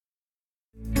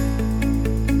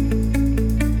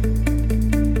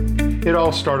It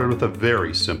all started with a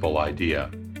very simple idea.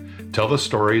 Tell the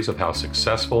stories of how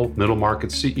successful middle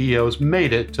market CEOs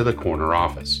made it to the corner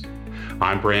office.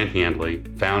 I'm Brant Handley,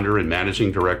 founder and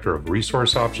managing director of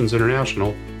Resource Options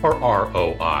International, or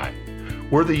ROI.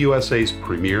 We're the USA's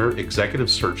premier executive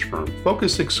search firm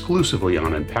focused exclusively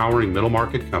on empowering middle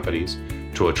market companies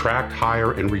to attract,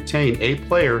 hire, and retain A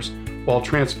players while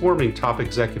transforming top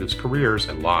executives' careers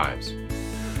and lives.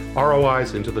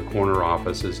 ROI's Into the Corner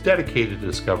office is dedicated to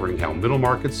discovering how middle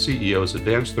market CEOs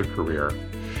advance their career,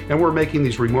 and we're making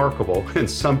these remarkable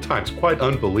and sometimes quite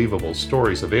unbelievable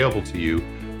stories available to you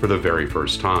for the very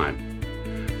first time.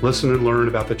 Listen and learn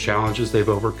about the challenges they've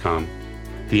overcome,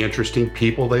 the interesting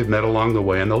people they've met along the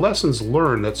way, and the lessons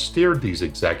learned that steered these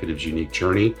executives' unique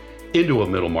journey into a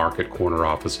middle market corner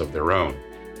office of their own.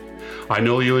 I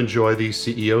know you enjoy these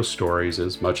CEO stories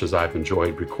as much as I've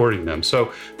enjoyed recording them,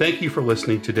 so thank you for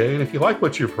listening today. And if you like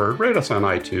what you've heard, rate us on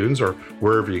iTunes or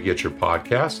wherever you get your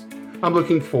podcasts. I'm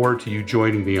looking forward to you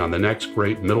joining me on the next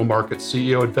great middle market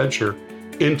CEO adventure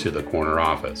into the corner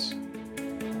office.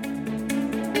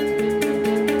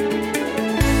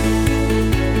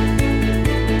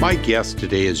 My guest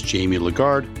today is Jamie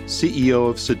Lagarde, CEO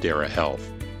of Sedera Health.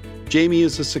 Jamie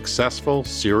is a successful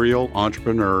serial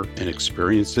entrepreneur and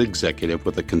experienced executive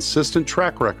with a consistent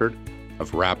track record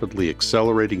of rapidly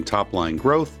accelerating top-line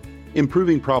growth,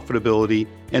 improving profitability,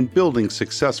 and building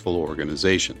successful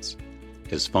organizations.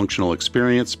 His functional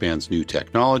experience spans new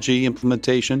technology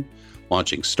implementation,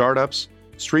 launching startups,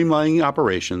 streamlining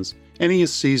operations, and he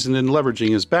is seasoned in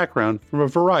leveraging his background from a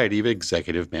variety of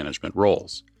executive management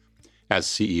roles. As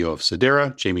CEO of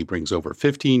Sedera, Jamie brings over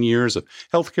 15 years of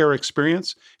healthcare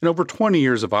experience and over 20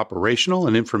 years of operational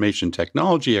and information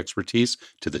technology expertise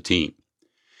to the team.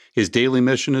 His daily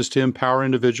mission is to empower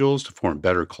individuals to form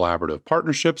better collaborative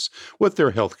partnerships with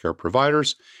their healthcare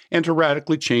providers and to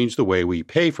radically change the way we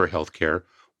pay for healthcare,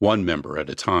 one member at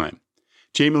a time.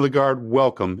 Jamie Lagarde,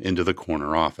 welcome into the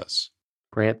corner office.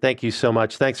 Brant, thank you so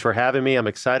much. Thanks for having me. I'm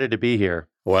excited to be here.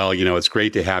 Well, it's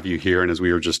great to have you here. And as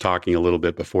we were just talking a little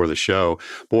bit before the show,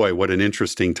 boy, what an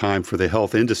interesting time for the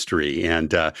health industry.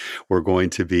 And we're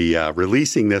going to be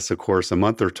releasing this, of course, a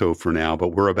month or two from now.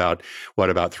 But we're about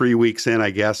 3 weeks in, I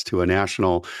guess, to a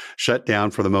national shutdown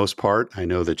for the most part. I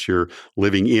know that you're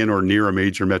living in or near a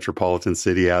major metropolitan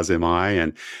city, as am I.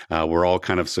 And we're all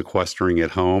kind of sequestering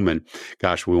at home. And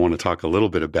gosh, we want to talk a little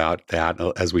bit about that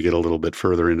as we get a little bit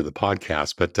further into the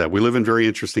podcast. But we live in very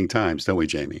interesting times, don't we,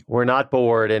 Jamie? We're not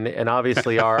bored. And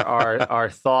obviously our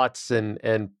thoughts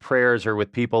and prayers are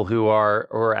with people who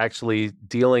are actually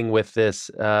dealing with this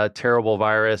terrible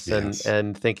virus. Yes.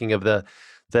 and thinking of the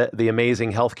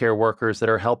amazing healthcare workers that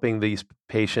are helping these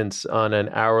patients on an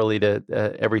hourly to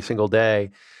every single day.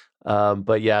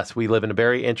 But yes, we live in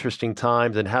very interesting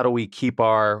times, and how do we keep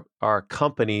our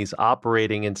companies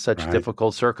operating in such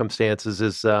difficult circumstances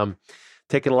is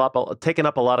taking up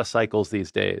a lot of cycles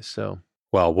these days. So.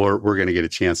 Well, we're going to get a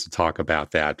chance to talk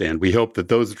about that. And we hope that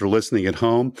those that are listening at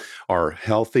home are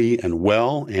healthy and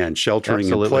well and sheltering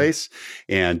Absolutely. in place.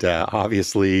 And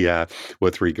obviously,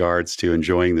 with regards to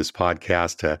enjoying this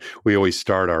podcast, we always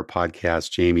start our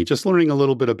podcast, Jamie, just learning a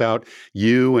little bit about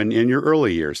you and your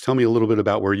early years. Tell me a little bit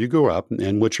about where you grew up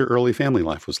and what your early family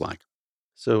life was like.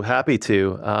 So happy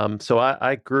to. So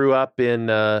I grew up in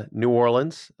New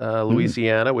Orleans,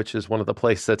 Louisiana, which is one of the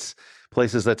places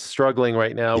that's struggling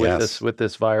right now with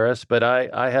this virus. But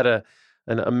I had an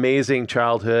amazing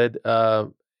childhood,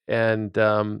 But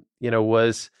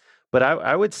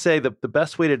I would say the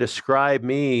best way to describe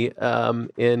me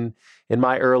in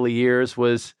my early years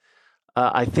was.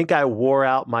 I think I wore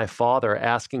out my father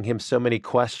asking him so many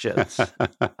questions.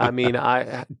 I mean,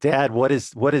 Dad, what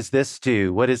does this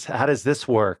do? How does this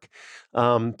work?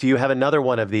 Do you have another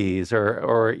one of these?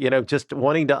 Or just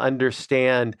wanting to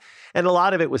understand. And a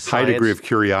lot of it was science. High degree of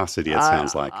curiosity, it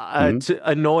sounds like.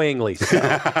 Annoyingly so.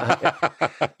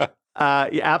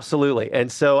 Yeah, absolutely.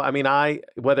 And so, I mean,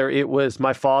 whether it was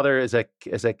my father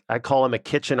I call him a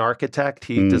kitchen architect.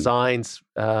 He designs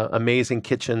amazing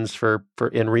kitchens for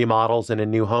in remodels and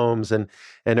in new homes and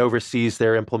oversees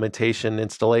their implementation,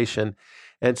 installation.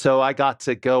 And so I got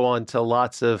to go on to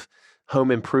lots of home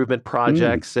improvement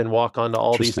projects and walk onto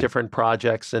all these different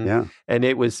projects. And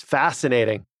it was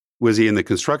fascinating. Was he in the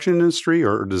construction industry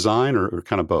or design or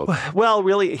kind of both? Well,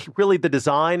 really the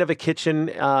design of a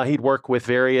kitchen. He'd work with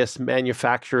various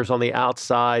manufacturers on the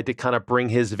outside to kind of bring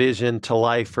his vision to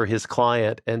life for his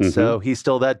client. And so he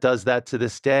still does that to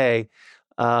this day.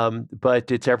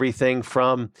 But it's everything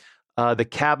from the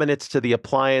cabinets to the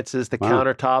appliances, the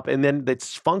countertop, and then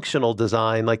it's functional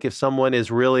design. Like if someone is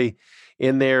really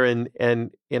in there and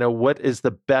what is the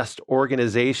best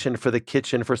organization for the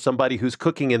kitchen for somebody who's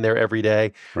cooking in there every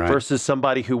day versus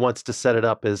somebody who wants to set it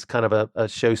up as kind of a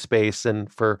show space.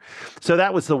 So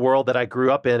that was the world that I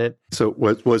grew up in. So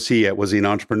was he an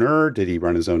entrepreneur? Did he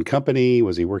run his own company?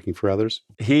 Was he working for others?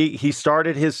 He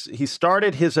started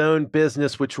his own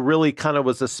business, which really kind of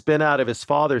was a spin out of his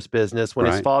father's business. When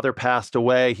his father passed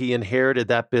away, he inherited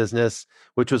that business,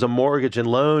 which was a mortgage and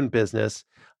loan business.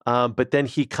 But then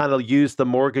he kind of used the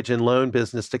mortgage and loan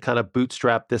business to kind of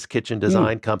bootstrap this kitchen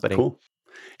design company. Cool.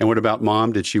 And what about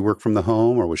mom? Did she work from the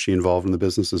home, or was she involved in the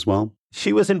business as well?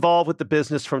 She was involved with the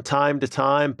business from time to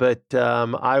time, but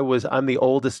I'm the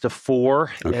oldest of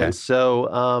four. Okay. And so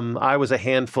I was a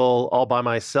handful all by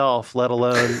myself, let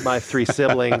alone my three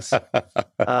siblings.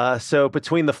 So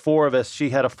between the four of us, she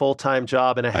had a full-time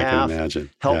job and a half. I can imagine.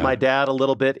 Helped my dad a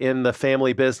little bit in the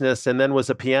family business, and then was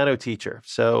a piano teacher.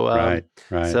 So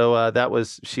So that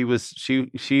was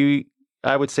she.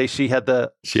 I would say she had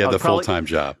the full-time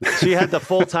job. She had the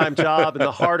full-time job and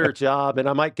the harder job. And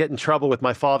I might get in trouble with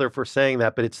my father for saying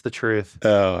that, but it's the truth.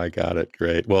 Oh, I got it.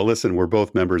 Great. Well, listen, we're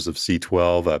both members of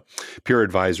C12, a peer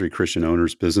advisory Christian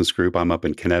owners business group. I'm up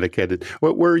in Connecticut.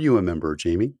 Where are you a member,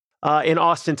 Jamie? In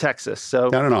Austin, Texas.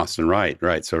 So down in Austin,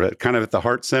 right. So kind of at the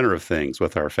heart center of things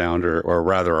with our founder, or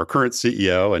rather our current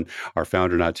CEO and our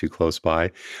founder not too close by.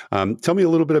 Tell me a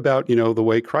little bit about, the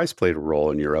way Christ played a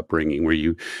role in your upbringing. Were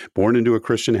you born into a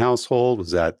Christian household? Was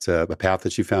that a path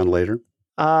that you found later?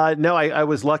 No, I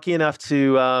was lucky enough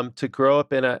to grow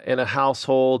up in a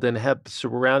household and have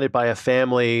surrounded by a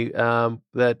family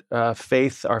that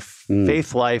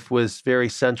faith life was very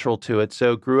central to it.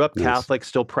 So grew up Catholic,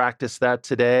 still practice that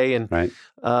today, and went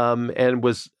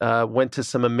to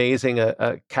some amazing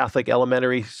Catholic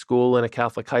elementary school and a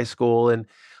Catholic high school, and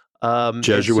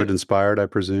Jesuit inspired, I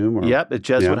presume? Or? Yep, a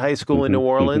Jesuit high school in New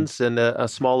Orleans, and a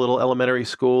small little elementary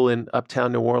school in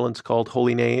uptown New Orleans called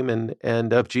Holy Name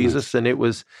and of Jesus. And it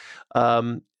was,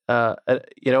 I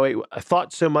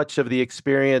thought so much of the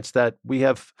experience that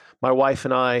my wife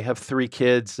and I have three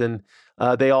kids, and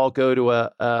they all go to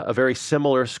a very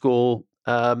similar school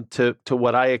to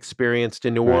what I experienced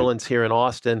in New Orleans here in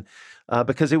Austin,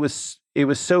 because it was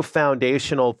so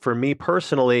foundational for me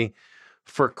personally,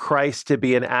 for Christ to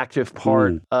be an active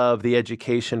part of the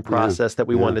education process that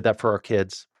we wanted that for our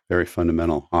kids. Very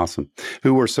fundamental. Awesome.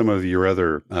 Who were some of your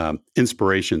other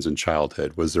inspirations in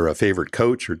childhood? Was there a favorite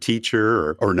coach or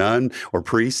teacher or nun or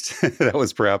priest that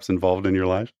was perhaps involved in your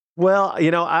life? Well,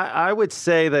 I would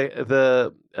say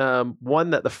the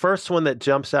first one that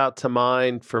jumps out to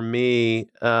mind for me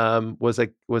was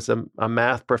a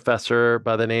math professor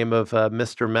by the name of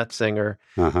Mr. Metzinger,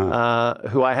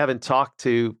 who I haven't talked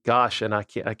to, and I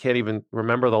can't even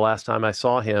remember the last time I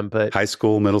saw him. But high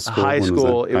school, middle school, high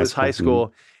school. It was high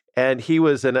school, and he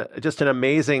was just an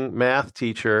amazing math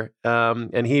teacher,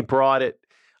 and he brought it.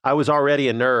 I was already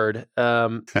a nerd,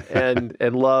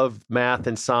 and loved math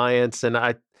and science,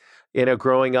 and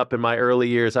growing up in my early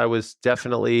years, I was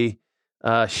definitely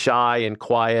shy and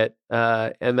quiet,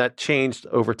 and that changed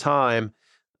over time.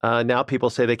 Now people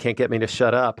say they can't get me to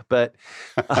shut up, but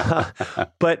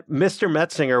Mr.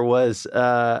 Metzinger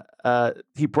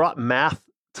he brought math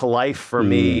to life for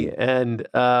me, and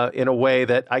in a way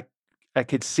that I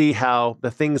could see how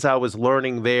the things I was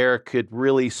learning there could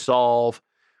really solve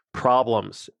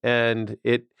problems. And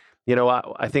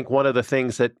I think one of the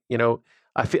things that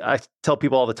I tell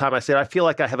people all the time, I feel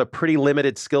like I have a pretty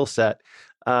limited skill set,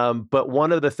 but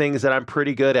one of the things that I'm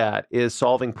pretty good at is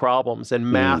solving problems,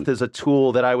 and math is a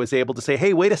tool that I was able to say,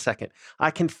 hey, wait a second,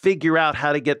 I can figure out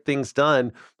how to get things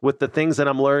done with the things that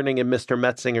I'm learning in Mr.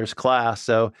 Metzinger's class.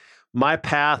 So my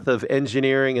path of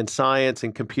engineering and science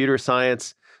and computer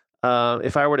science,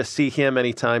 if I were to see him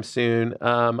anytime soon,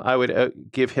 I would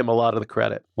give him a lot of the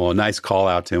credit. Well, a nice call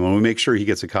out to him. And we'll make sure he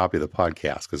gets a copy of the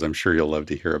podcast, because I'm sure you'll love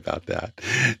to hear about that.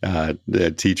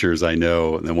 The teachers I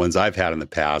know, and the ones I've had in the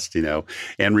past,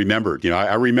 and remembered,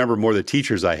 I remember more the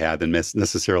teachers I had than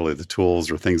necessarily the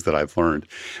tools or things that I've learned,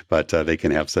 but they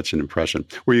can have such an impression.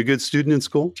 Were you a good student in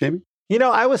school, Jamie?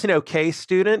 I was an okay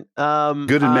student.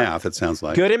 Good in math, it sounds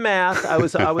like. Good in math. I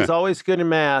was always good in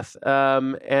math,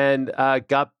 and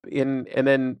got in, and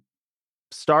then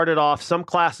started off. Some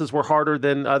classes were harder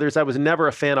than others. I was never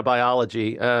a fan of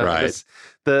biology. Right.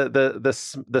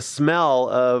 The smell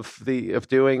of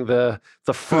doing the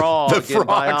frog in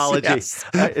biology. Yes.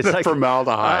 It's the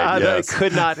formaldehyde. I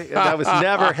could not. I was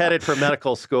never headed for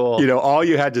medical school. All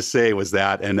you had to say was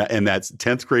that, and that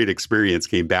 10th grade experience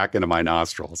came back into my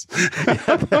nostrils. I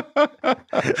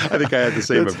think I had the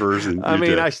same aversion.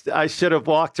 I should have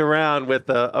walked around with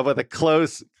a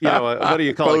close, what do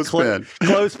you call it? Clothespin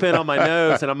Clothespin on my nose.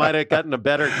 knows? And I might have gotten a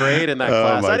better grade in that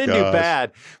class. I didn't do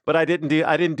bad, but it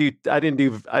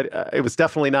was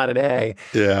definitely not an A.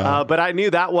 Yeah. But I knew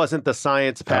that wasn't the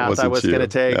science path I was going to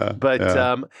take. Yeah. But,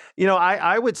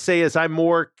 I would say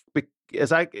after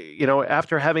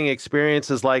having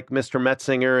experiences like Mr.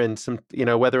 Metzinger and some,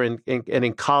 whether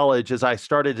in college, as I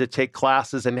started to take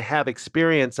classes and have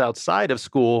experience outside of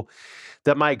school,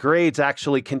 that my grades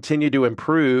actually continued to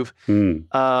improve. When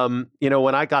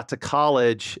I got to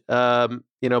college,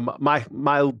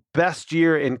 my best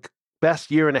year and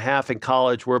a half in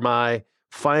college were my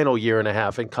final year and a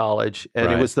half in college.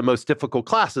 And It was the most difficult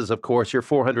classes, of course, your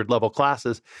 400 level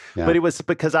classes. Yeah. But it was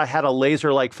because I had a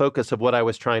laser-like focus of what I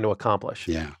was trying to accomplish.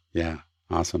 Yeah. Yeah.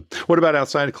 Awesome. What about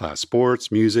outside of class?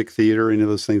 Sports, music, theater, any of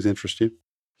those things interest you?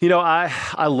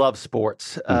 I love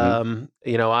sports.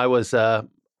 I was...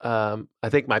 I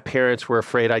think my parents were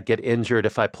afraid I'd get injured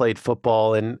if I played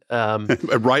football. And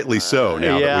rightly so,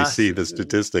 now that we see the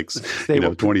statistics,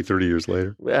 20, 30 years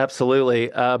later. Absolutely.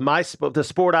 The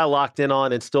sport I locked in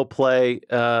on and still play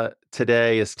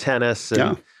today is tennis.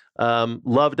 And,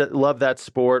 loved that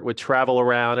sport, would travel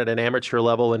around at an amateur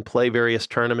level and play various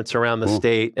tournaments around the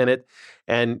state. A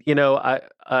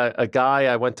guy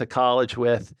I went to college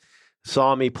with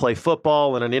saw me play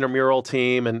football in an intramural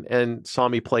team and saw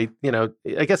me play, I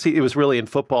guess he was really in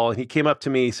football. And he came up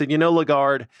to me, he said,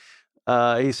 Lagarde,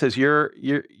 he says,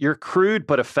 you're crude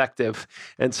but effective.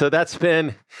 And so that's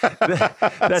been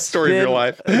that's story of your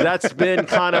life. That's been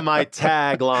kind of my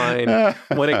tagline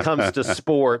when it comes to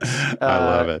sports. I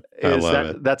love it.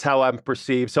 That's how I'm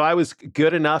perceived. So I was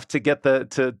good enough to get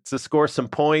to score some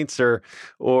points or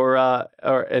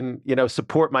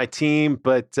support my team,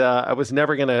 but I was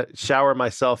never going to shower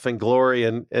myself in glory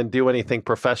and do anything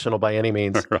professional by any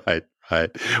means. Right.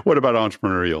 What about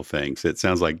entrepreneurial things? It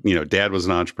sounds like, Dad was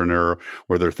an entrepreneur.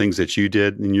 Were there things that you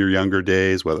did in your younger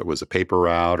days, whether it was a paper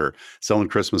route or selling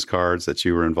Christmas cards that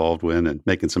you were involved in and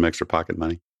making some extra pocket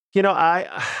money?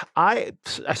 I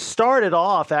started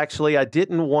off, actually, I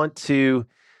didn't want to,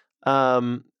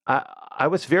 I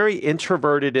was very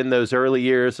introverted in those early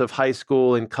years of high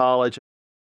school and college.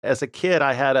 As a kid,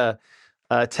 I had a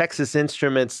Texas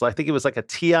Instruments, I think it was like a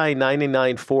TI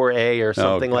 994A or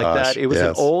something like that. It was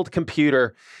an old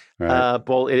computer. Right.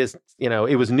 Well, it is,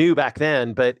 it was new back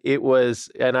then, but it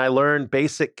was, and I learned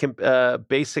basic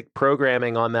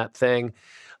programming on that thing.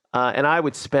 And I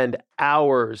would spend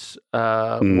hours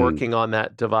working on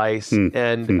that device.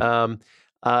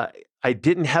 I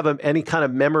didn't have any kind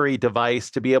of memory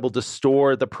device to be able to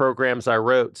store the programs I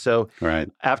wrote. So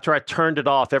after I turned it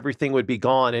off, everything would be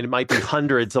gone, and it might be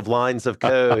hundreds of lines of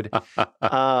code.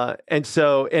 And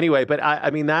so anyway, but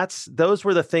those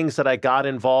were the things that I got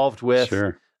involved with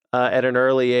at an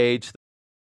early age.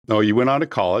 Oh, you went on to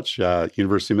college,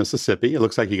 University of Mississippi. It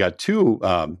looks like you got two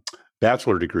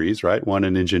bachelor degrees, right? One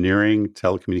in engineering,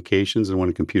 telecommunications, and one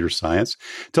in computer science.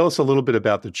 Tell us a little bit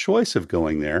about the choice of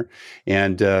going there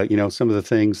and, some of the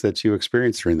things that you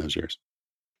experienced during those years.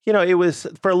 It was,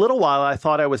 for a little while, I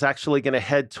thought I was actually going to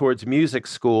head towards music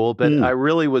school, but I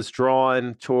really was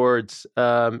drawn towards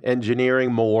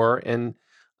engineering more. And,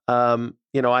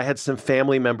 I had some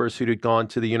family members who had gone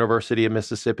to the University of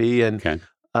Mississippi, and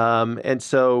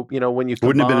so, when you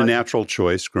wouldn't have been a natural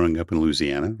choice growing up in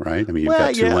Louisiana, right? I mean, you've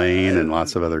got Tulane and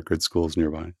lots of other good schools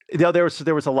nearby. There was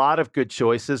a lot of good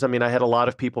choices. I mean, I had a lot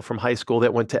of people from high school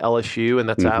that went to LSU, and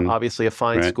that's obviously a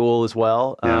fine school as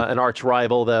well. An arch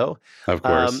rival, though. Of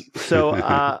course.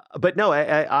 But no,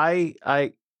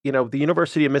 the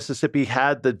University of Mississippi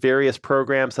had the various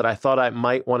programs that I thought I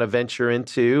might want to venture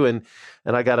into, and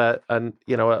I got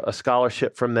a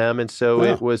scholarship from them, and so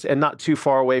it was, and not too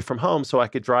far away from home, so I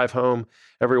could drive home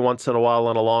every once in a while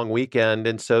on a long weekend,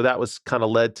 and so that was kind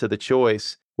of led to the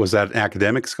choice. Was that an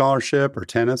academic scholarship or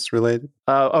tennis related?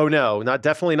 Oh no,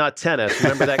 definitely not tennis.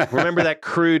 Remember that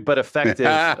crude but effective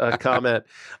comment.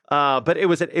 But it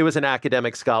was an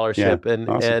academic scholarship,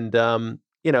 and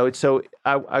so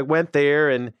I went there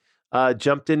and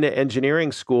jumped into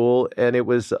engineering school, and it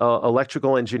was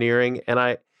electrical engineering.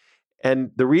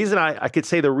 And the reason I could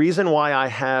say the reason why I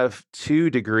have 2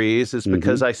 degrees is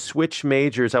because I switched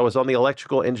majors. I was on the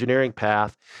electrical engineering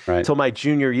path till my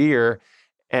junior year.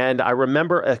 And I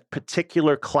remember a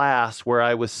particular class where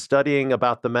I was studying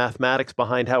about the mathematics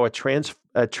behind how a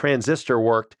transistor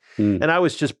worked. And I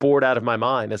was just bored out of my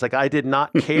mind. It's like I did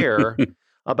not care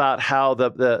about how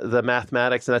the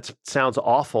mathematics, and that sounds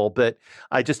awful, but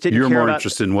I just didn't care about... You're more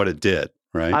interested in what it did,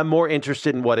 right? I'm more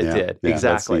interested in what it did. Yeah, exactly.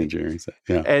 That's the engineering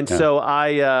side. So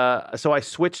I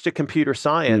switched to computer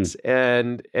science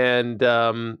and had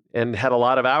a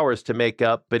lot of hours to make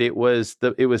up, but it was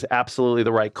absolutely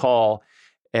the right call.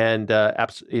 and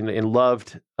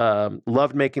loved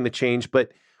making the change.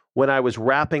 But when I was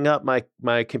wrapping up my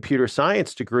computer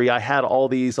science degree, I had all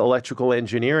these electrical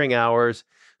engineering hours,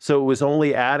 so it was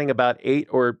only adding about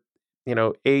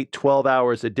 12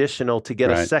 hours additional to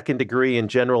get a second degree in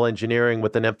general engineering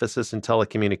with an emphasis in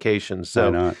telecommunications.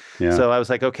 So, why not? Yeah. So I was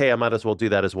like, okay, I might as well do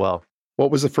that as well. What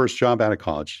was the first job out of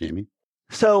college, Jamie?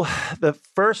 So the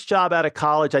first job out of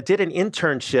college, I did an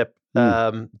internship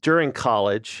during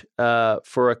college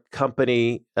for a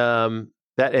company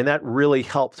that really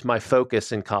helped my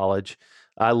focus in college.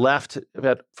 I left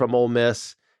from Ole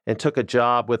Miss and took a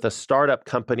job with a startup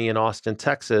company in Austin,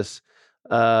 Texas,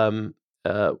 that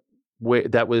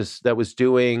was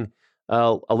doing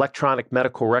electronic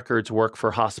medical records work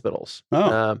for hospitals.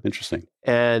 Oh, interesting.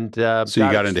 And so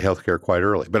you got into healthcare quite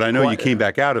early, but I know you came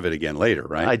back out of it again later,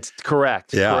 right?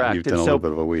 Correct. Yeah, correct. You've done a little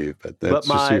bit of a weave, but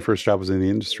your first job was in the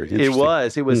industry. It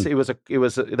was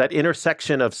that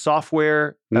intersection of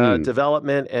software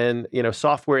development and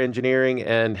software engineering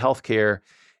and healthcare,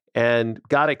 and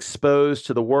got exposed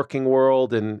to the working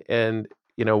world and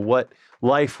what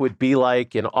life would be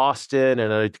like in Austin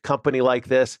and a company like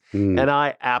this. And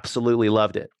I absolutely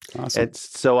loved it. Awesome. And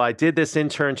so I did this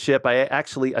internship.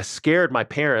 I scared my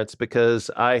parents because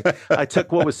I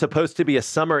took what was supposed to be a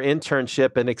summer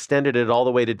internship and extended it all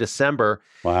the way to December.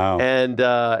 Wow. And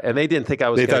they didn't think I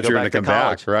was going to go back to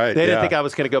college. Right. They didn't think I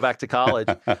was going to go back to college.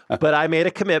 But I made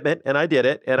a commitment and I did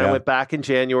it. And I went back in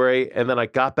January. And then I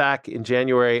got back in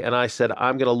January and I said,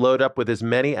 I'm going to load up with as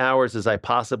many hours as I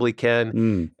possibly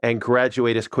can and graduate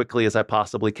as quickly as I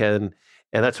possibly can.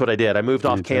 And that's what I did. I moved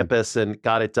off campus and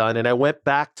got it done. And I went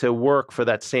back to work for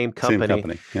that same company.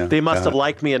 Yeah. They must have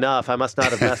liked me enough. I must not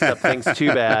have messed up things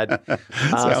too bad. So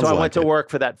I went to work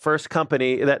for that first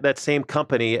company, that same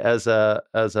company as a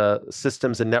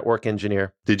systems and network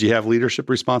engineer. Did you have leadership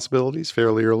responsibilities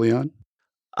fairly early on?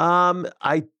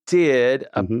 I did.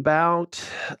 About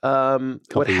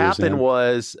what happened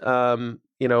was,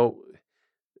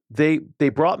 they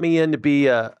brought me in to be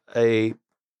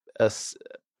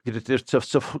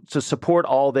to support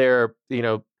all their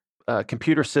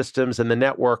computer systems and the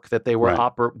network that they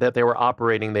were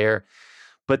operating there,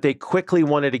 but they quickly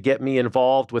wanted to get me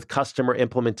involved with customer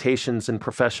implementations and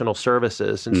professional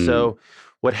services. And so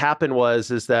what happened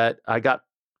is that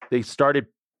they started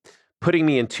putting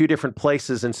me in two different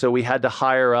places, and so we had to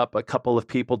hire up a couple of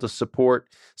people to support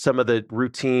some of the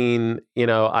routine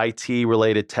IT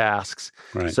related tasks.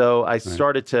 Right. So I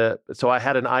I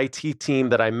had an IT team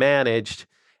that I managed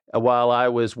while I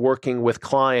was working with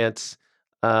clients,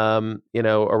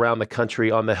 around the country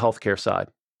on the healthcare side.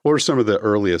 What are some of the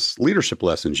earliest leadership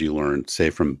lessons you learned,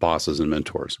 say, from bosses and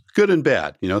mentors? Good and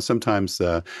bad. Sometimes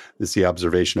it's the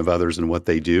observation of others and what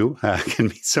they do can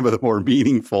be some of the more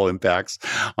meaningful impacts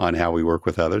on how we work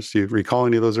with others. Do you recall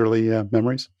any of those early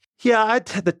memories? Yeah,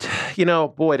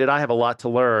 boy, did I have a lot to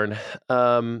learn.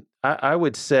 I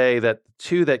would say that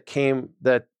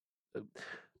the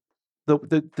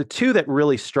two that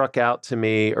really struck out to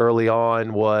me early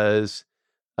on was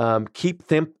keep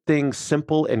things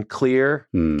simple and clear.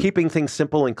 Keeping things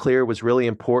simple and clear was really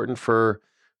important for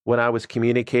when I was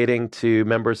communicating to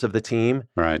members of the team.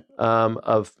 Right.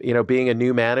 Being a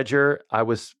new manager, I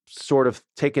was sort of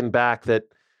taken back that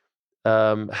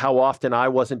how often I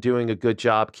wasn't doing a good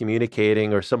job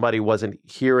communicating, or somebody wasn't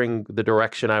hearing the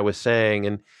direction I was saying.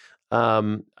 And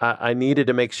I needed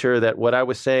to make sure that what I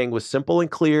was saying was simple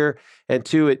and clear. And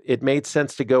two, it made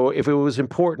sense to go, if it was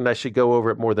important, I should go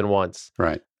over it more than once.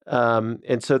 Right.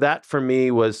 And so that for me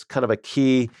was kind of a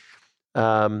key.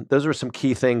 Those were some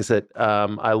key things that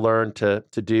I learned to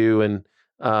do, and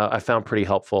I found pretty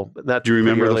helpful. Do you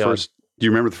remember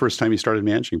the first time you started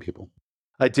managing people?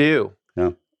 I do.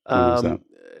 Yeah. Was that?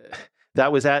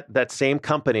 That was at that same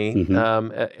company,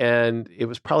 and it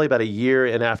was probably about a year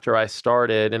in after I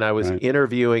started, and I was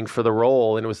interviewing for the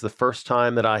role, and it was the first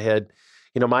time that I had,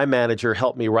 my manager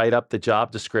helped me write up the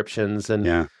job descriptions,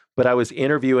 but I was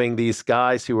interviewing these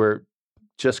guys who were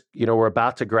just, were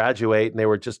about to graduate, and they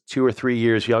were just 2 or 3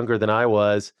 years younger than I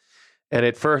was, and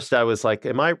at first I was like,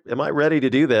 "Am I ready to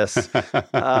do this?"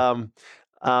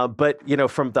 But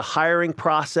from the hiring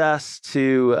process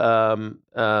to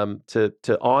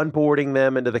onboarding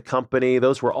them into the company,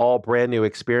 those were all brand new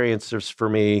experiences for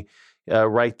me,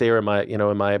 right there in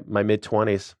my my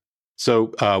mid-20s.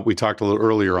 So we talked a little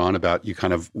earlier on about you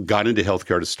kind of got into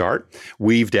healthcare to start,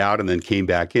 weaved out, and then came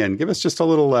back in. Give us just a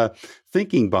little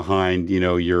thinking behind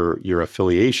your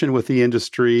affiliation with the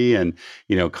industry, and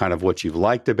kind of what you've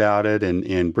liked about it,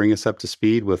 and bring us up to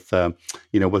speed with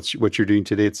what you're doing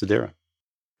today at Sidera.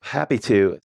 Happy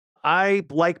to. I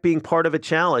like being part of a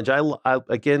challenge. I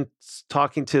again,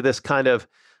 talking to this kind of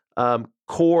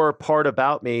core part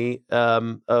about me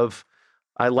of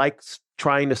I like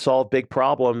trying to solve big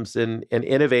problems and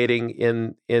innovating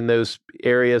in those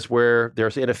areas where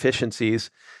there's inefficiencies.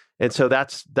 And so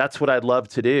that's what I'd love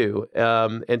to do.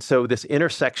 And so this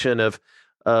intersection of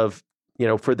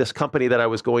for this company that I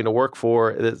was going to work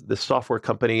for, the software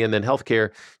company, and then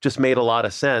healthcare just made a lot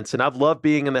of sense. And I've loved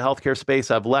being in the healthcare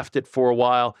space. I've left it for a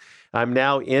while. I'm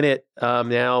now in it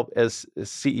now as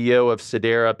CEO of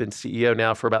Sedera. I've been CEO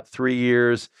now for about 3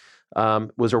 years.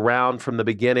 Was around from the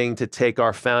beginning to take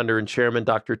our founder and chairman,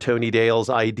 Dr. Tony Dale's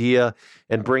idea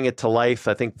and bring it to life.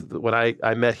 I think when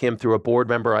I met him through a board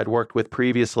member I'd worked with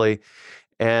previously,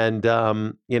 and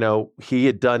he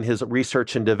had done his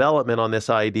research and development on this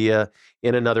idea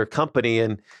in another company,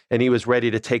 and he was ready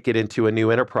to take it into a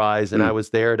new enterprise. And I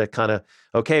was there to kind of,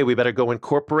 okay, we better go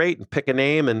incorporate and pick a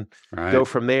name and go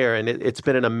from there. And it's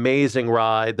been an amazing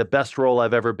ride, the best role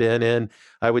I've ever been in.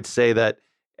 I would say that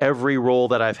every role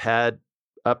that I've had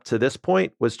up to this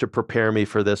point was to prepare me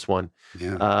for this one.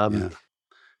 Yeah.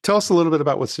 Tell us a little bit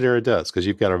about what Sedera does, because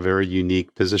you've got a very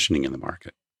unique positioning in the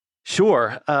market.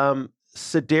 Sure.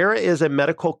 Sedera is a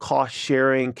medical cost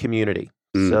sharing community.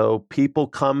 So people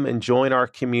come and join our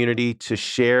community to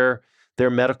share their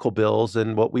medical bills.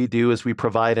 And what we do is we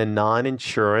provide a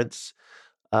non-insurance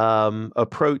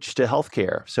approach to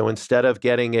healthcare. So instead of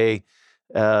getting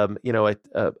an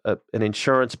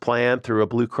insurance plan through a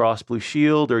Blue Cross Blue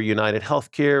Shield or United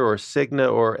Healthcare or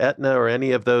Cigna or Aetna or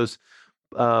any of those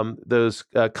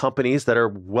companies that are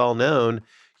well known,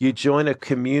 you join a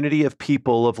community of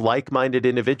people, of like-minded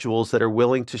individuals that are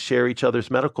willing to share each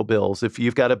other's medical bills. If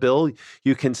you've got a bill,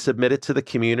 you can submit it to the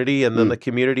community, and then the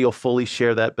community will fully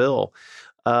share that bill.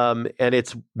 And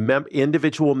it's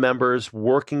individual members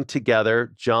working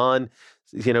together. John's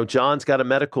got a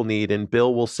medical need, and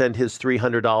Bill will send his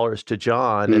 $300 to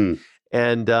John.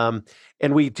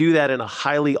 And we do that in a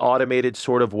highly automated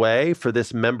sort of way for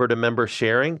this member-to-member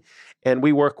sharing. And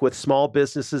we work with small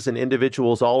businesses and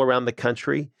individuals all around the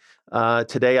country.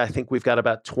 Today, I think we've got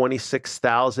about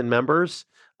 26,000 members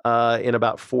in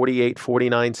about 48,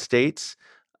 49 states.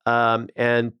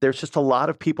 And there's just a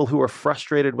lot of people who are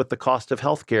frustrated with the cost of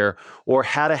healthcare, or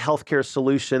had a healthcare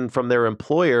solution from their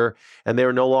employer, and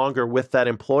they're no longer with that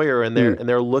employer, and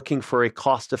they're looking for a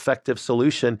cost-effective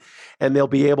solution. And they'll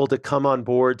be able to come on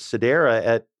board Sedera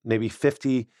at maybe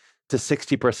 50 to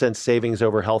 60% savings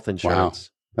over health insurance.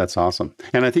 Wow. That's awesome.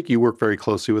 And I think you work very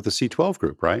closely with the C12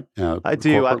 group, right? I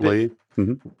do. Corporately.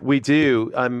 We do.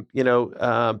 I'm,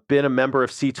 been a member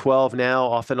of C12 now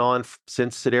off and on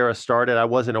since Sedera started. I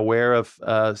wasn't aware of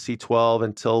C12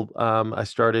 until I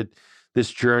started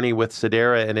this journey with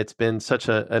Sedera, and it's been such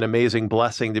an amazing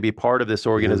blessing to be part of this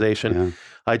organization. Yeah.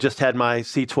 I just had my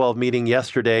C12 meeting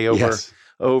yesterday over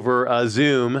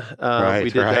Zoom. We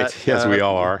did that. Yes, we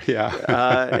all are.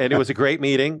 Yeah. And it was a great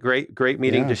meeting, great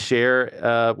meeting to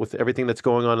share with everything that's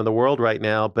going on in the world right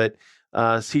now. But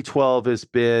C12 has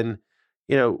been,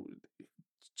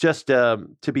 just to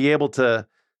be able to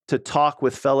talk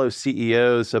with fellow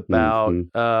CEOs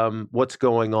about what's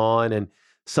going on. And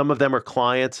some of them are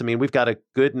clients. I mean, we've got a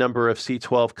good number of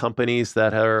C12 companies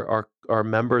that are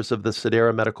members of the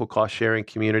Sedera medical cost sharing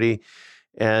community.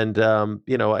 And,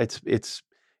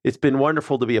 it's been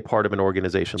wonderful to be a part of an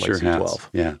organization like C12. Has.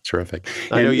 Yeah, terrific.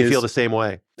 I know you feel the same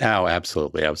way. Oh,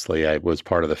 absolutely. Absolutely. I was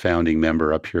part of the founding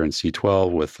member up here in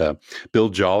C12 with Bill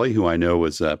Jolly, who I know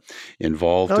was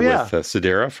involved with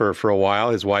Sedera for a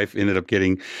while. His wife ended up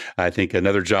getting, I think,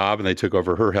 another job, and they took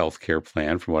over her healthcare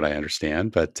plan, from what I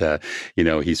understand. But,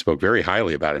 he spoke very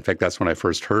highly about it. In fact, that's when I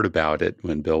first heard about it,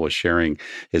 when Bill was sharing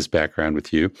his background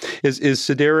with you. Is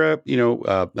Sedera,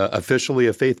 officially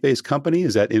a faith-based company?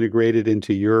 Is that integrated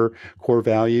into your core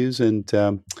values and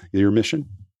your mission?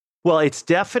 Well, it's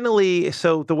definitely,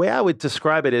 so the way I would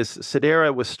describe it is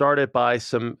Sedera was started by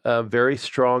some very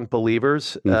strong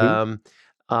believers but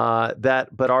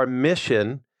our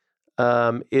mission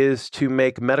is to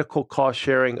make medical cost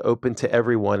sharing open to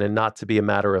everyone and not to be a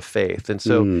matter of faith. And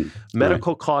so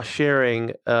medical cost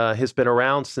sharing has been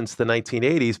around since the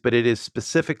 1980s, but it has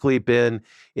specifically been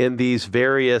in these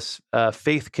various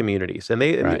faith communities. And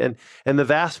and the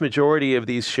vast majority of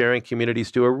these sharing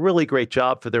communities do a really great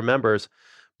job for their members.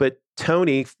 But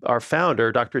Tony, our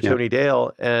founder, Dr. Tony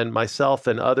Dale, and myself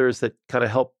and others that kind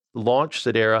of helped launch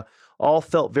Sedera all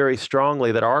felt very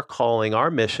strongly that our calling,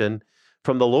 our mission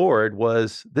from the Lord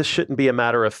was this shouldn't be a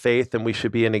matter of faith, and we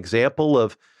should be an example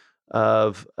of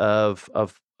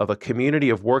a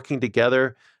community of working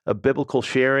together, of biblical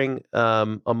sharing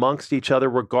amongst each other,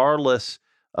 regardless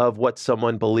of what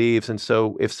someone believes. And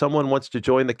so if someone wants to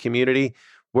join the community,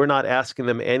 we're not asking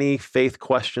them any faith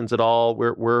questions at all.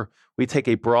 we take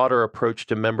a broader approach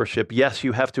to membership. Yes,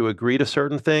 you have to agree to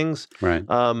certain things, Right.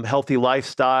 Healthy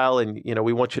lifestyle, and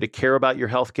we want you to care about your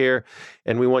healthcare,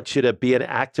 and we want you to be an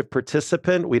active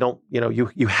participant. We don't,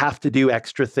 you have to do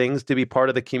extra things to be part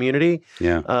of the community.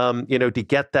 Yeah. To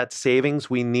get that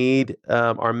savings, we need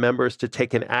our members to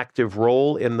take an active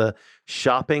role in the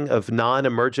shopping of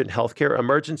non-emergent healthcare.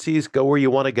 Emergencies, go where you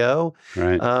want to go.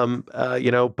 Right.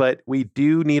 But we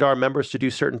do need our members to do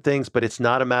certain things, but it's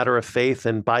not a matter of faith.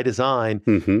 And by design,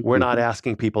 we're not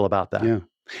asking people about that. Yeah.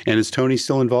 And is Tony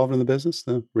still involved in the business,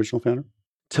 the original founder?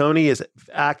 Tony is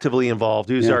actively involved.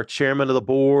 He's our chairman of the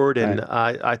board, and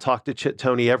I talk to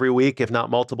Tony every week, if not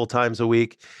multiple times a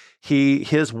week.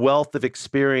 His wealth of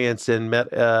experience in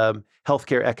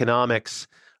healthcare economics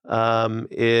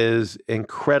is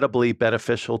incredibly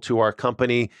beneficial to our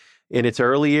company in its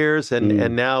early years,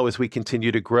 and now as we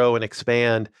continue to grow and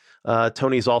expand.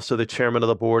 Tony's also the chairman of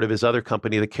the board of his other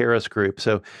company, the Caris Group.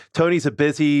 So Tony's a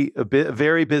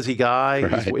very busy guy.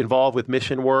 Right. He's involved with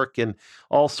mission work and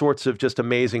all sorts of just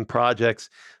amazing projects.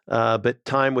 But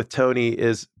time with Tony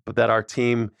that our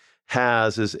team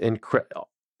has is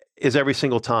every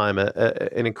single time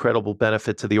an incredible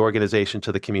benefit to the organization,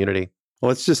 to the community. Well,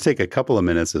 let's just take a couple of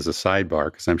minutes as a sidebar,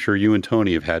 because I'm sure you and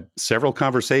Tony have had several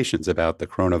conversations about the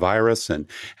coronavirus and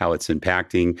how it's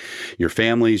impacting your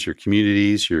families, your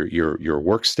communities, your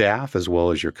work staff, as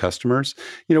well as your customers.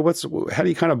 How do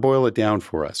you kind of boil it down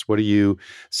for us? What do you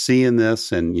see in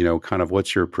this, and kind of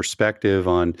what's your perspective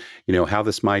on how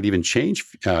this might even change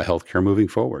healthcare moving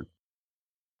forward?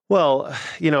 Well,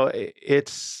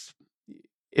 if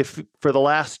for the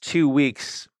last 2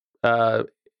 weeks.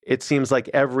 It seems like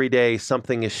every day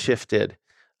something is shifted.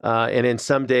 And in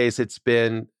some days it's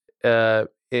been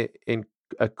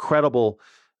incredible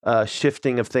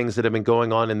shifting of things that have been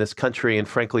going on in this country and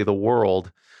frankly, the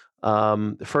world.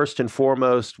 First and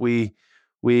foremost, we're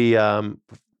a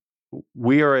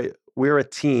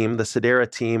team. The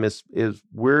Sedera team is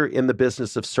we're in the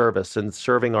business of service and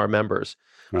serving our members.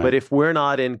 Right. But if we're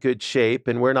not in good shape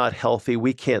and we're not healthy,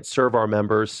 we can't serve our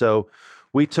members. So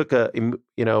we took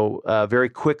very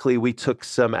quickly, we took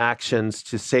some actions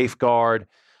to safeguard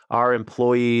our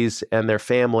employees and their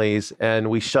families, and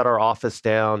we shut our office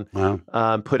down,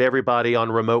 put everybody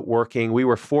on remote working. We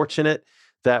were fortunate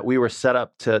that we were set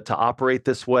up to operate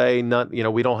this way.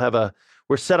 We're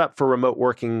set up for remote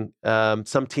working.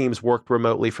 Some teams worked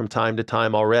remotely from time to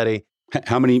time already.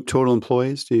 How many total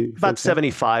employees do you? About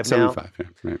 75 now. 75, yeah,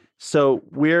 right. So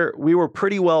we were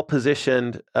pretty well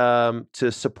positioned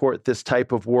to support this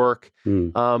type of work.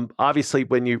 Obviously,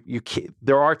 when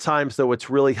there are times though it's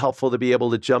really helpful to be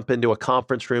able to jump into a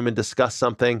conference room and discuss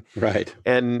something. Right.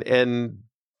 And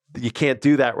you can't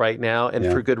do that right now, and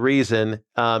for good reason.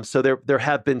 So there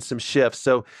have been some shifts.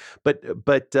 So,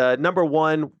 but number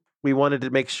one, we wanted to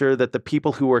make sure that the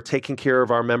people who were taking care of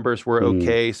our members were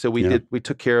okay. So we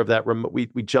took care of that. We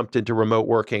jumped into remote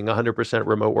working, 100%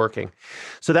 remote working.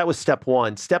 So that was step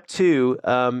one. Step two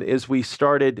is we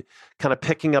started kind of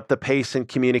picking up the pace and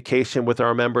communication with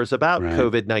our members about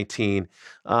COVID-19.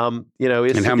 And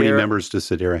how many members does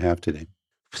Sedera have today?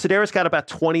 Sedera's got about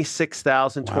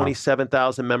 26,000,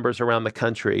 27,000 members around the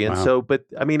country. And so, but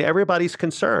I mean, everybody's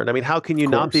concerned. I mean, how can you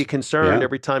not be concerned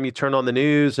every time you turn on the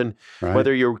news, and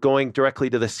whether you're going directly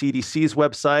to the CDC's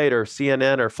website or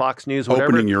CNN or Fox News, whatever.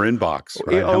 Opening your inbox,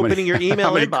 right? Opening your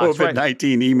email inbox. How many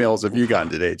COVID-19 emails have you gotten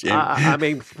today, Jamie? I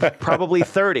mean, probably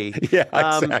 30. Yeah,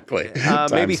 exactly.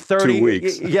 Maybe 30. 2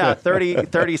 weeks. Yeah,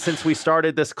 30 since we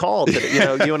started this call.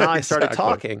 You and I started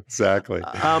talking. Exactly.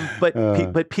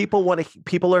 But people want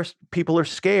to. People are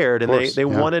scared, and they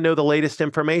want to know the latest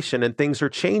information, and things are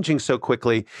changing so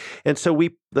quickly. And so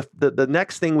the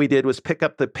next thing we did was pick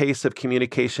up the pace of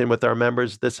communication with our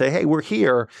members to say, hey, we're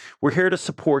here to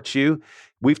support you.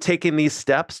 We've taken these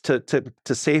steps to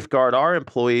safeguard our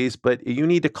employees, but you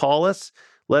need to call us.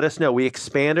 Let us know. We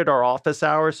expanded our office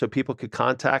hours so people could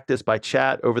contact us by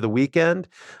chat over the weekend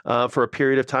for a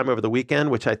period of time over the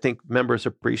weekend, which I think members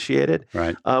appreciated.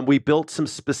 Right. We built some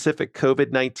specific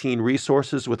COVID-19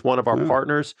 resources with one of our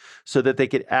partners so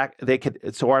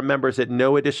that so our members at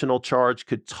no additional charge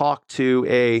could talk to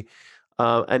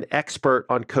an expert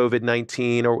on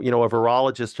COVID-19 or a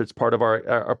virologist. It's part of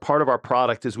our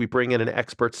product is we bring in an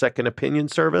expert second opinion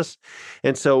service,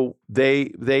 and so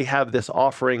they have this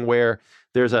offering where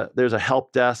there's a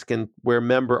help desk and where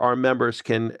our members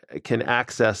can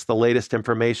access the latest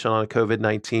information on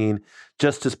COVID-19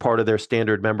 just as part of their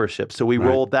standard membership. So we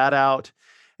rolled that out.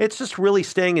 it's just really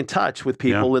staying in touch with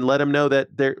people and let them know that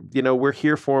we're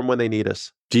here for them when they need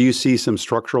us. Do you see some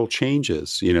structural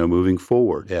changes, moving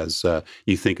forward as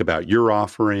you think about your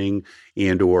offering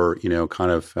and or,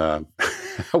 kind of how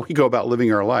we go about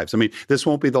living our lives? I mean, this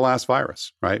won't be the last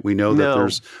virus, right? We know that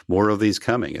there's more of these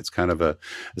coming. It's kind of a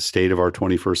state of our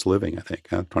 21st living, I think,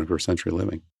 21st century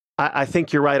living. I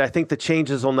think you're right. I think the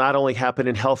changes will not only happen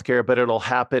in healthcare, but it'll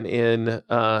happen in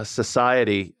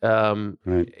society. Right.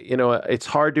 It's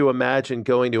hard to imagine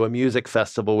going to a music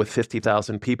festival with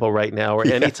 50,000 people right now, or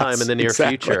any time in the near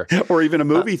future, or even a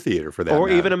movie theater for that, or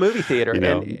matter. Even a movie theater.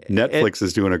 Netflix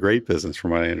is doing a great business,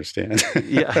 from what I understand.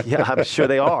 yeah, I'm sure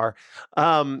they are.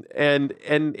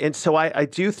 And so I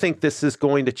do think this is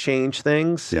going to change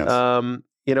things. Yes.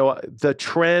 The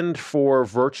trend for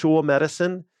virtual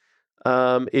medicine.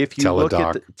 If you Teledoc. look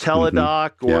at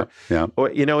Teladoc, and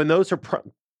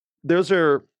those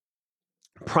are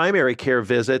primary care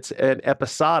visits and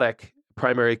episodic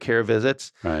primary care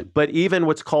visits. Right. But even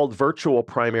what's called virtual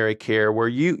primary care, where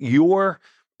your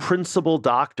principal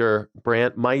doctor,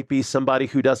 Brant, might be somebody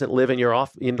who doesn't live in your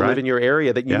live in your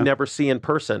area, that you never see in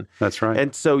person. That's right.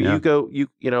 And so there's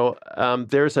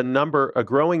a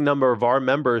growing number of our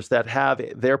members that have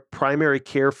their primary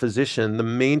care physician, the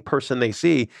main person they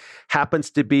see, happens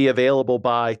to be available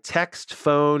by text,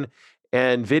 phone,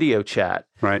 and video chat.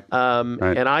 Right.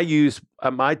 And I use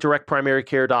my direct primary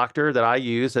care doctor that I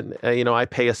use, and I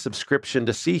pay a subscription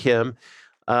to see him.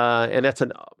 And that's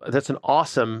an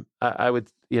awesome,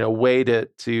 way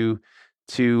to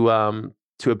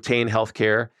obtain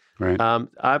healthcare. Right.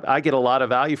 I get a lot of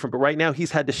value from, but right now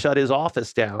he's had to shut his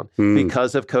office down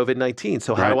because of COVID-19.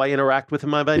 So how do I interact with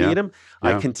him if I need him?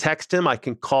 I can text him, I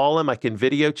can call him, I can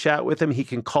video chat with him. He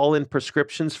can call in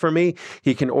prescriptions for me.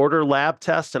 He can order lab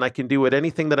tests, and I can do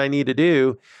anything that I need to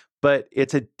do. But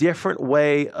it's a different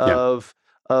way of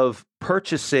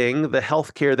purchasing the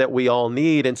healthcare that we all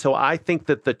need. And so I think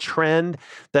that the trend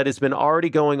that has been already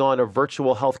going on of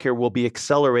virtual healthcare will be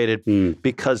accelerated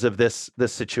because of this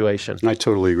situation. I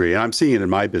totally agree. And I'm seeing it in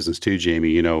my business too,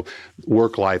 Jamie.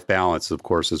 Work-life balance, of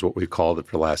course, is what we've called it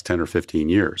for the last 10 or 15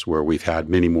 years, where we've had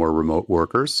many more remote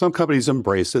workers. Some companies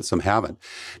embrace it, some haven't.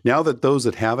 Now that those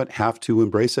that haven't have to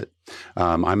embrace it.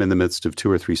 I'm in the midst of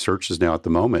 2 or 3 searches now at the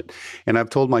moment. And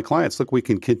I've told my clients, look, we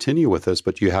can continue with this,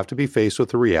 but you have to be faced with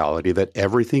the reality that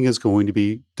everything is going to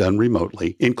be done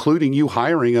remotely, including you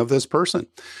hiring of this person,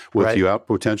 with you out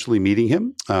potentially meeting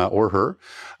him or her,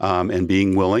 and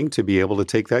being willing to be able to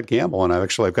take that gamble. And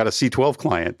I've got a C12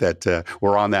 client that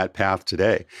we're on that path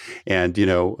today. And,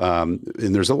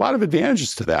 and there's a lot of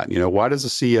advantages to that. Why does a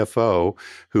CFO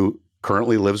who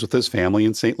currently lives with his family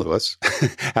in St. Louis,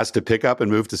 has to pick up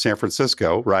and move to San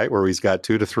Francisco, right, where he's got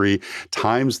 2 to 3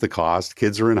 times the cost.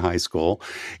 Kids are in high school,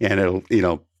 and it'll,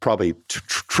 probably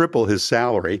triple his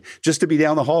salary just to be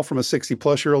down the hall from a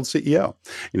 60-plus-year-old CEO.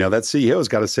 That CEO has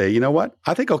got to say, you know what?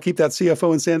 I think I'll keep that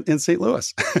CFO in St.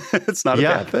 Louis. It's not a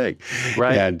bad thing.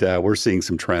 Right. And we're seeing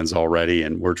some trends already,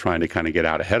 and we're trying to kind of get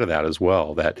out ahead of that as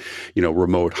well, that,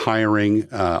 remote hiring,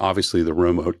 obviously the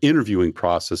remote interviewing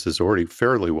process is already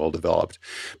fairly well developed,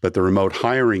 but the remote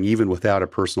hiring, even without a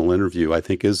personal interview, I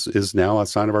think is now a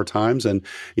sign of our times. And,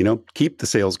 keep the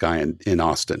sales guy in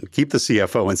Austin, keep the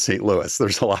CFO in St. Louis.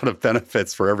 There's a lot of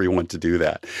benefits for everyone to do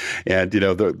that. And,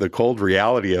 the cold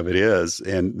reality of it is,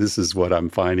 and this is what I'm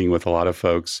finding with a lot of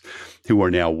folks who are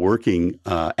now working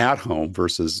at home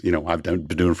versus, I've been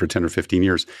doing for 10 or 15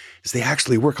 years, is they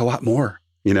actually work a lot more.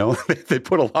 They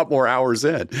put a lot more hours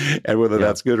in, and whether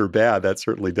that's good or bad, that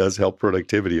certainly does help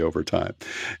productivity over time.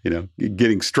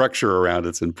 Getting structure around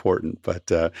it's important,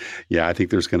 but I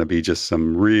think there's going to be just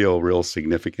some real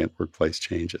significant workplace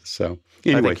changes. So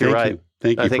anyway,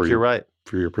 thank you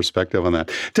for your perspective on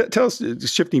that. Tell us,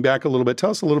 shifting back a little bit,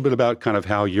 tell us a little bit about kind of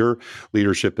how your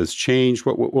leadership has changed.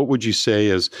 What would you say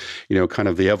is, kind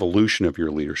of the evolution of your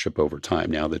leadership over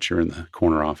time now that you're in the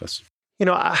corner office?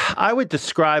 I would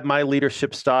describe my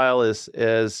leadership style as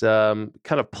kind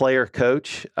of player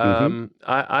coach.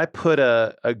 I put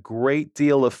a great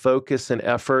deal of focus and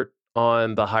effort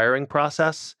on the hiring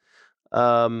process.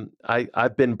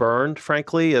 I've been burned,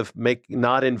 frankly, of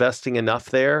not investing enough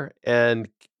there and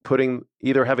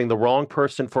either having the wrong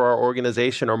person for our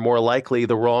organization, or more likely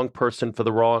the wrong person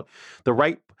for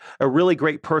a really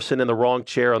great person in the wrong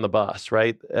chair on the bus,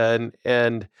 right?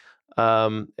 And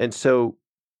so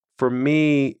for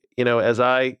me, as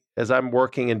I'm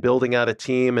working and building out a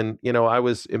team, and I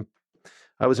was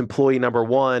employee number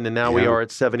 1, and now we are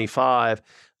at 75.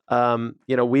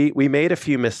 We made a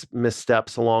few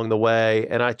missteps along the way,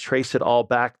 and I trace it all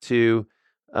back to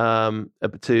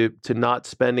not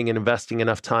spending and investing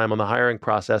enough time on the hiring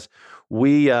process.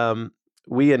 We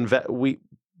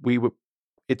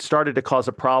it started to cause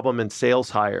a problem in sales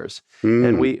hires.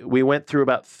 And Mm. we went through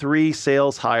about 3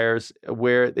 sales hires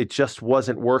where it just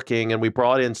wasn't working. And we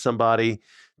brought in somebody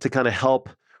to kind of help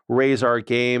raise our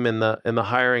game in the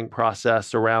hiring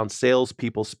process around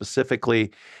salespeople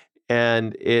specifically.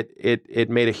 And it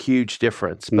made a huge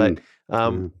difference. But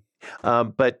Mm.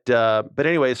 but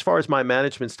anyway, as far as my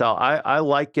management style, I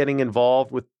like getting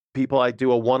involved with people. I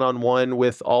do a one-on-one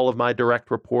with all of my direct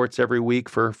reports every week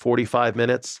for 45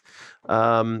 minutes.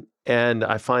 And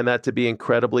I find that to be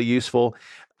incredibly useful.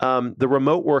 The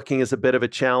remote working is a bit of a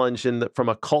challenge from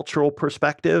a cultural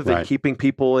perspective and Right. keeping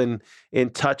people in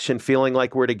touch and feeling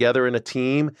like we're together in a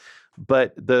team.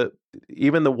 But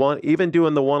even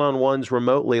doing the one-on-ones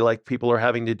remotely, like people are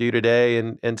having to do today,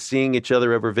 and seeing each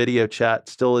other over video chat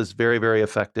still is very, very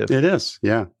effective. It is.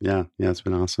 Yeah. It's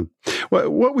been awesome.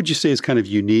 What would you say is kind of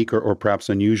unique or perhaps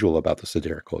unusual about the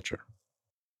Sedera culture?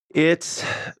 It's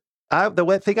the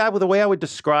way I would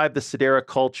describe the Sedera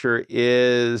culture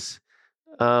is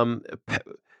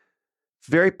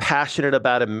very passionate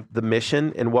about the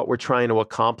mission and what we're trying to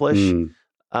accomplish.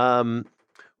 Mm.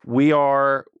 We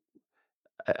are,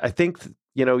 I think,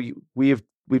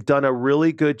 we've done a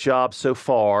really good job so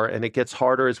far, and it gets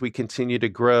harder as we continue to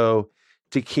grow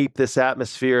to keep this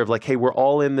atmosphere of like, hey, we're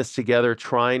all in this together,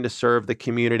 trying to serve the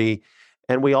community,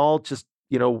 and we all just,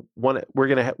 we're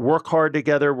going to work hard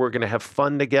together. We're going to have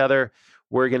fun together.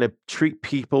 We're going to treat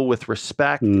people with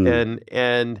respect, Mm.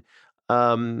 and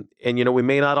we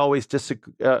may not always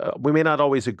disagree. We may not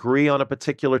always agree on a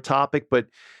particular topic, but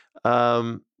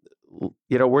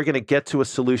we're going to get to a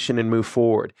solution and move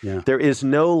forward. Yeah. There is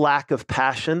no lack of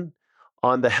passion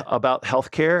about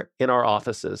healthcare in our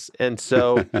offices. And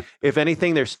so if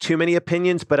anything, there's too many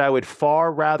opinions, but I would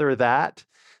far rather that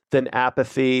than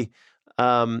apathy.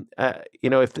 I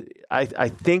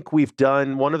think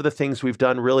one of the things we've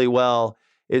done really well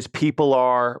is people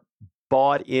are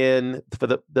bought in for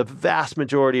the vast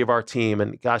majority of our team.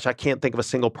 And gosh, I can't think of a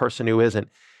single person who isn't,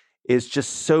 is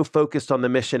just so focused on the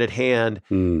mission at hand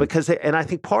and I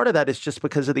think part of that is just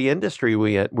because of the industry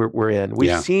we're in.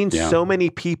 We've seen so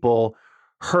many people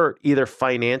hurt either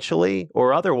financially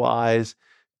or otherwise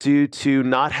due to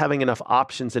not having enough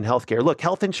options in healthcare. Look,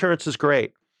 health insurance is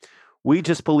great. We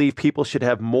just believe people should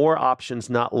have more options,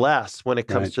 not less, when it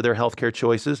comes to their healthcare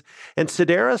choices. And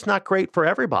Sedera is not great for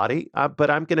everybody, but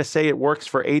I'm going to say it works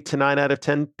for 8 to 9 out of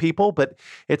 10 people, but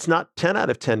it's not 10 out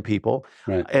of 10 people.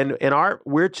 Right. And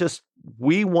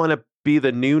we want to be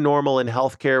the new normal in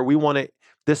healthcare.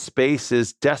 This space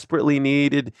is desperately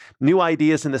needed. New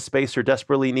ideas in the space are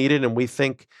desperately needed, and we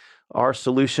think our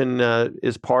solution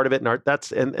is part of it.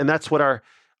 And that's what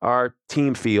our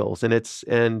team feels.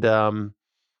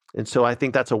 And so I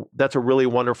think that's a really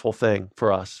wonderful thing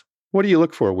for us. What do you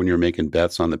look for when you're making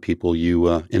bets on the people you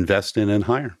invest in and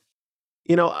hire?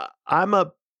 I'm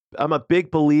a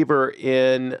big believer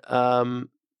in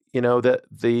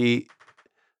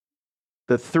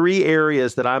the 3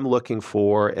 areas that I'm looking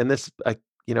for, and this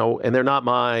and they're not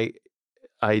my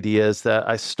ideas. That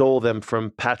I stole them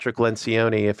from Patrick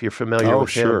Lencioni, if you're familiar with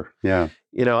him. Oh, sure. Yeah.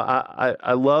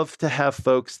 I love to have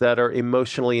folks that are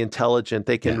emotionally intelligent.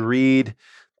 They can read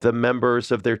the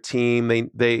members of their team.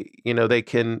 They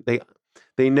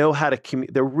know how to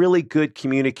they're really good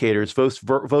communicators, both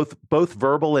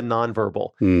verbal and nonverbal.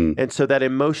 And so that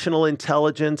emotional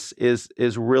intelligence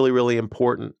is really, really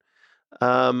important.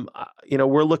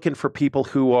 We're looking for people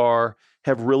who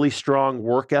have really strong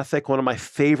work ethic. One of my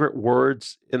favorite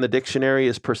words in the dictionary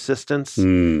is persistence.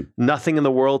 Nothing in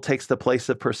the world takes the place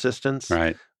of persistence.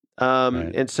 Right.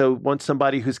 And so want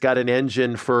somebody who's got an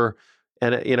engine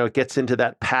it gets into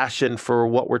that passion for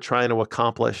what we're trying to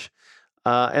accomplish.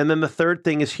 And then the third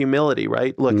thing is humility,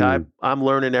 right? Look, I'm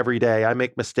learning every day. I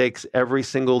make mistakes every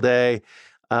single day.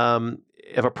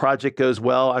 If a project goes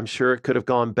well, I'm sure it could have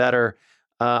gone better.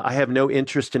 I have no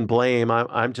interest in blame.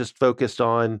 I'm just focused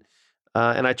on,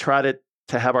 and I try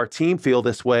to have our team feel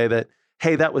this way, that,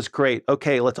 hey, that was great.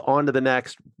 Okay, let's on to the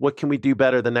next. What can we do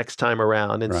better the next time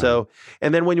around? And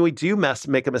and then when we do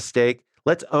make a mistake,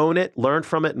 let's own it, learn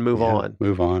from it, and move on.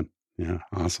 Move on. Yeah,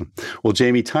 awesome. Well,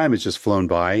 Jamie, time has just flown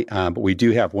by, but we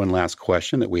do have one last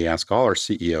question that we ask all our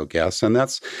CEO guests, and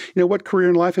that's, what career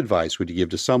and life advice would you give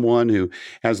to someone who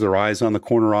has their eyes on the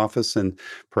corner office and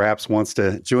perhaps wants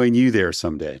to join you there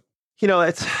someday?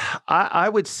 I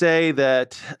would say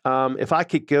that if I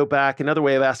could go back, another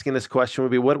way of asking this question would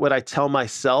be, what would I tell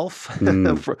myself, from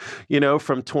the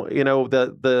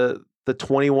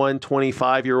 21,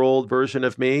 25-year-old version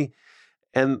of me?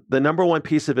 And the number one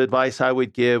piece of advice I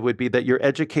would give would be that your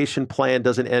education plan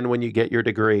doesn't end when you get your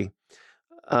degree.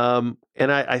 And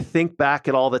I think back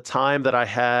at all the time that I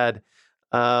had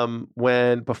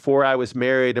before I was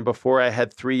married and before I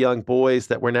had 3 young boys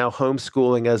that were now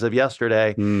homeschooling as of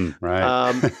yesterday.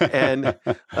 Right. And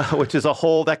which is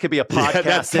that could be a podcast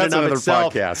that's in and of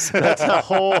itself. Podcast. That's a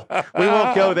whole, we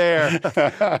won't go there.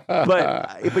 But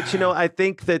I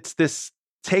think that's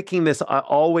taking this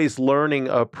always learning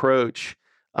approach.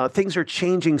 Things are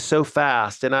changing so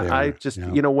fast. And I just,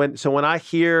 when I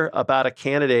hear about a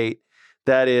candidate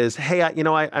that is, hey,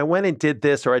 I went and did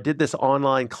this, or I did this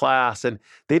online class, and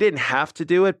they didn't have to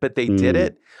do it, but they did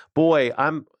it. Boy,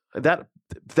 that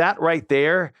right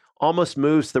there almost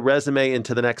moves the resume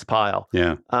into the next pile.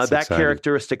 Yeah, that exciting.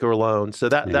 Characteristic alone. So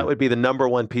that would be the number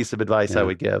one piece of advice I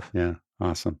would give. Yeah,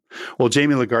 awesome. Well,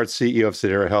 Jamie Lagarde, CEO of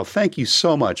Sedera Health, thank you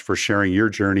so much for sharing your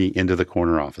journey into the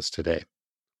corner office today.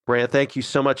 Brant, thank you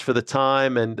so much for the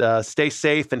time, and stay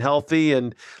safe and healthy,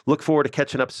 and look forward to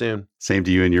catching up soon. Same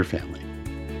to you and your family.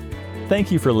 Thank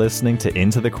you for listening to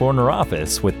Into the Corner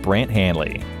Office with Brant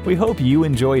Hanley. We hope you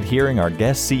enjoyed hearing our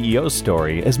guest CEO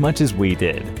story as much as we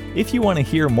did. If you want to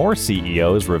hear more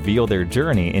CEOs reveal their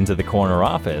journey into the corner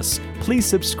office, please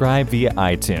subscribe via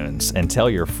iTunes and tell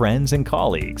your friends and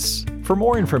colleagues. For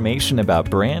more information about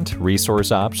Brant,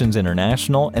 Resource Options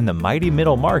International, and the mighty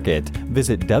middle market,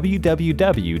 visit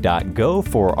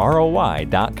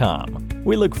www.goforroi.com.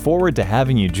 We look forward to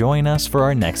having you join us for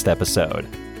our next episode.